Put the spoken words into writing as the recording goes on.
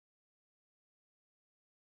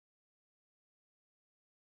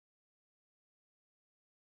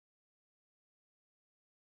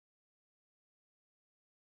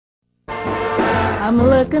I'm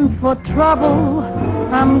looking for trouble.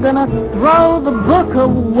 I'm gonna throw the book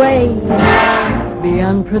away. Be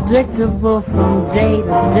unpredictable from day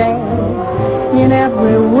to day in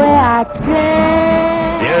every way I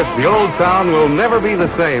can. Yes, the old town will never be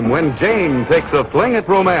the same when Jane takes a fling at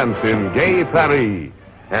romance in Gay Paris.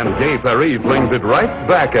 And Gay Paris flings it right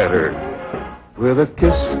back at her. With a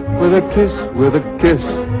kiss, with a kiss, with a kiss.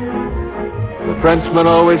 The Frenchman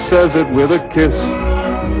always says it with a kiss.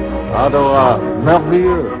 Adorable,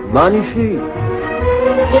 merveilleux, magnifique.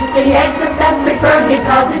 It's the exit that's preferred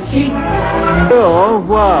because it's cheap. Au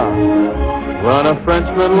revoir. When a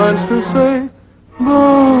Frenchman learns to say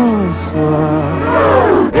bonsoir.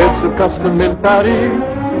 It's a custom in Paris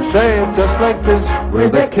to say it just like this.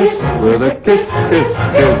 With a kiss, with a kiss, kiss,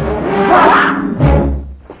 kiss.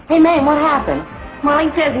 Hey, man, what happened? Well, he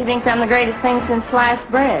says he thinks I'm the greatest thing since sliced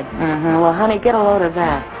bread. Well, honey, get a load of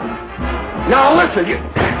that. Now, listen, you...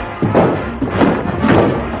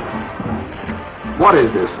 What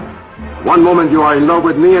is this? One moment you are in love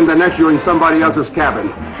with me, and the next you're in somebody else's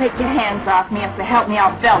cabin. Take your hands off me. If to help me,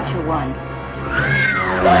 I'll belt you one.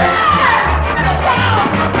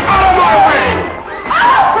 Out of my way!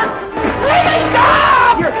 Let me go!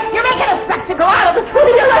 You're making a spectacle out of the two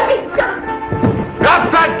of you. Let me go! Drop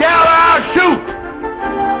that gal or I'll shoot!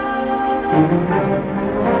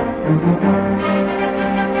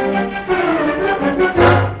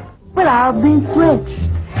 Well, I'll be switched.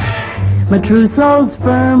 My trousseau's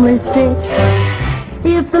firmly stitched.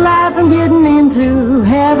 If the life I'm getting into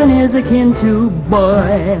heaven is akin to,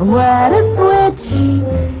 boy, what a switch.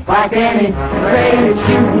 Like any straight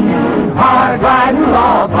shooting, hard riding,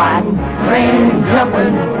 law abiding, training,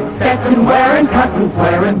 jumping, Stetson wearing, custom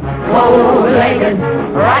swearing, low-legged,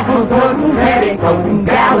 rifle toting, petticoating,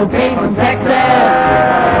 galloping from Texas.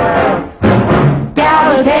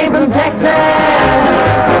 Galloping from Texas.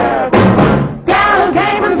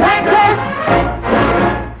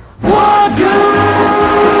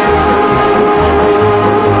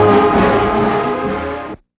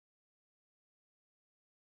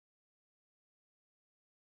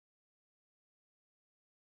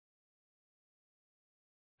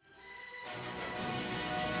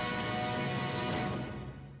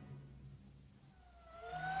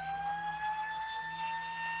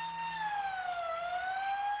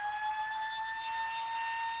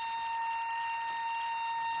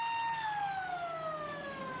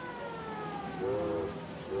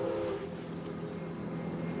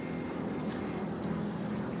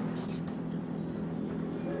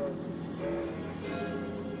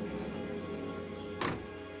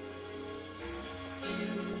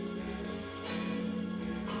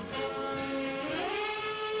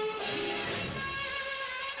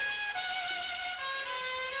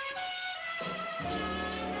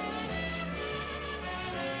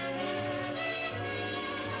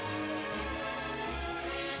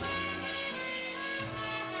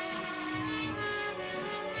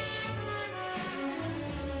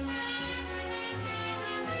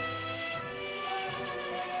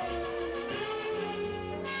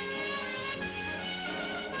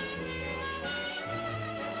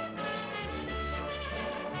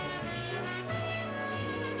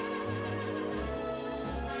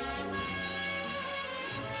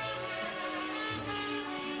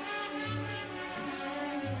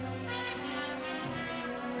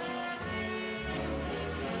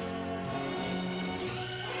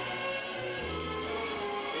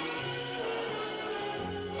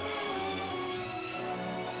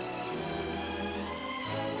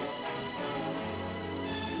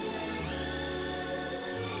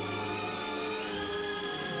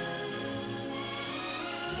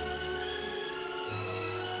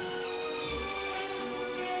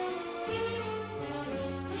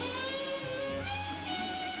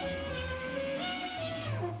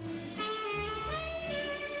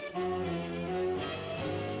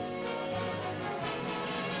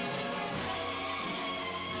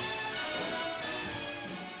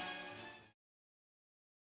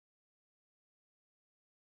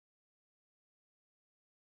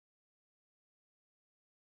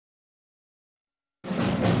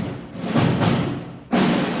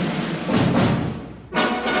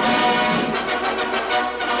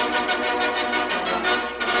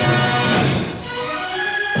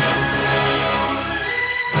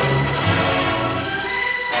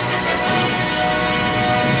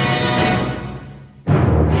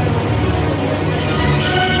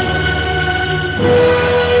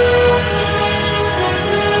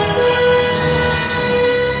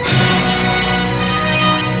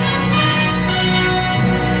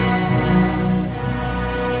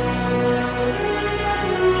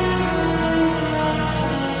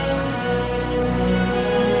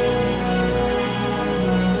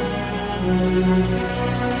 Come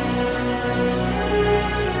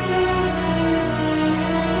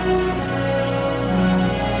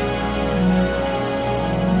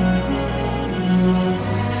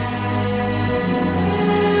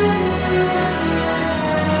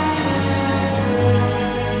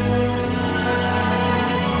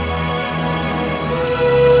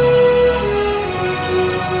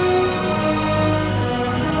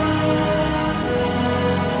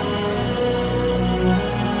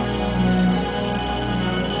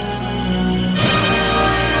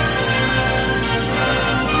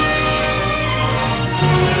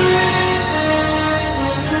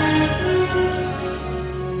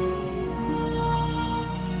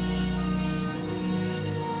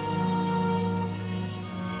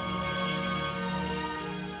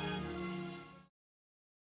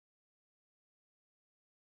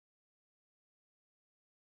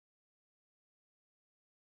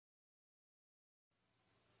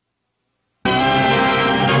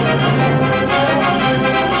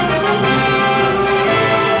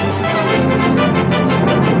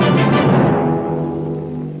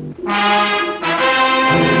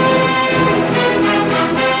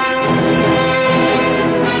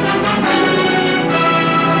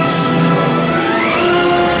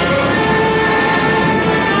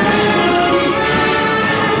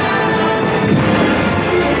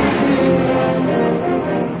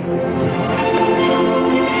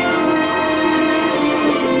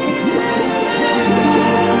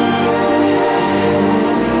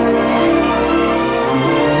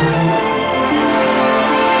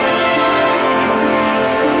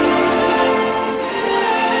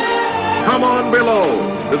on below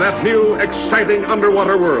to that new, exciting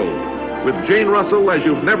underwater world with Jane Russell as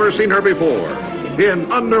you've never seen her before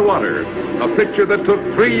in Underwater, a picture that took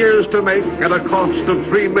 3 years to make at a cost of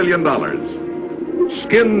 $3 million.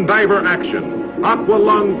 Skin diver action,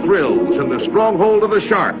 aqua-lung thrills, and the stronghold of the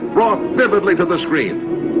shark brought vividly to the screen.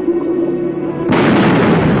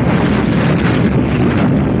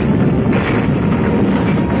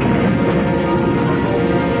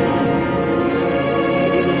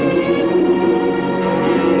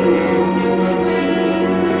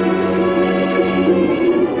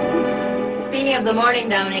 The morning,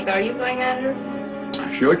 Dominic. Are you going under?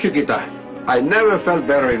 Sure, Chiquita. I never felt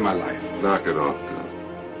better in my life. Knock it off,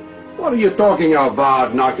 Tom. What are you talking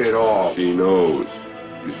about, knock it off? She knows.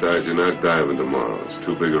 Besides, you're not diving tomorrow. It's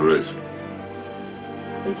too big a risk.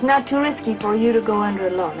 It's not too risky for you to go under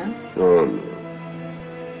alone, huh? Oh, no.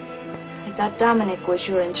 I thought Dominic was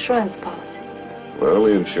your insurance policy. Well,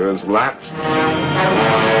 the insurance lapsed.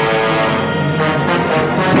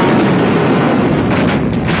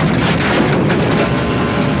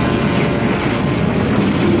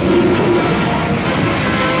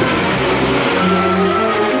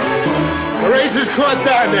 Caught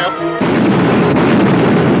down now.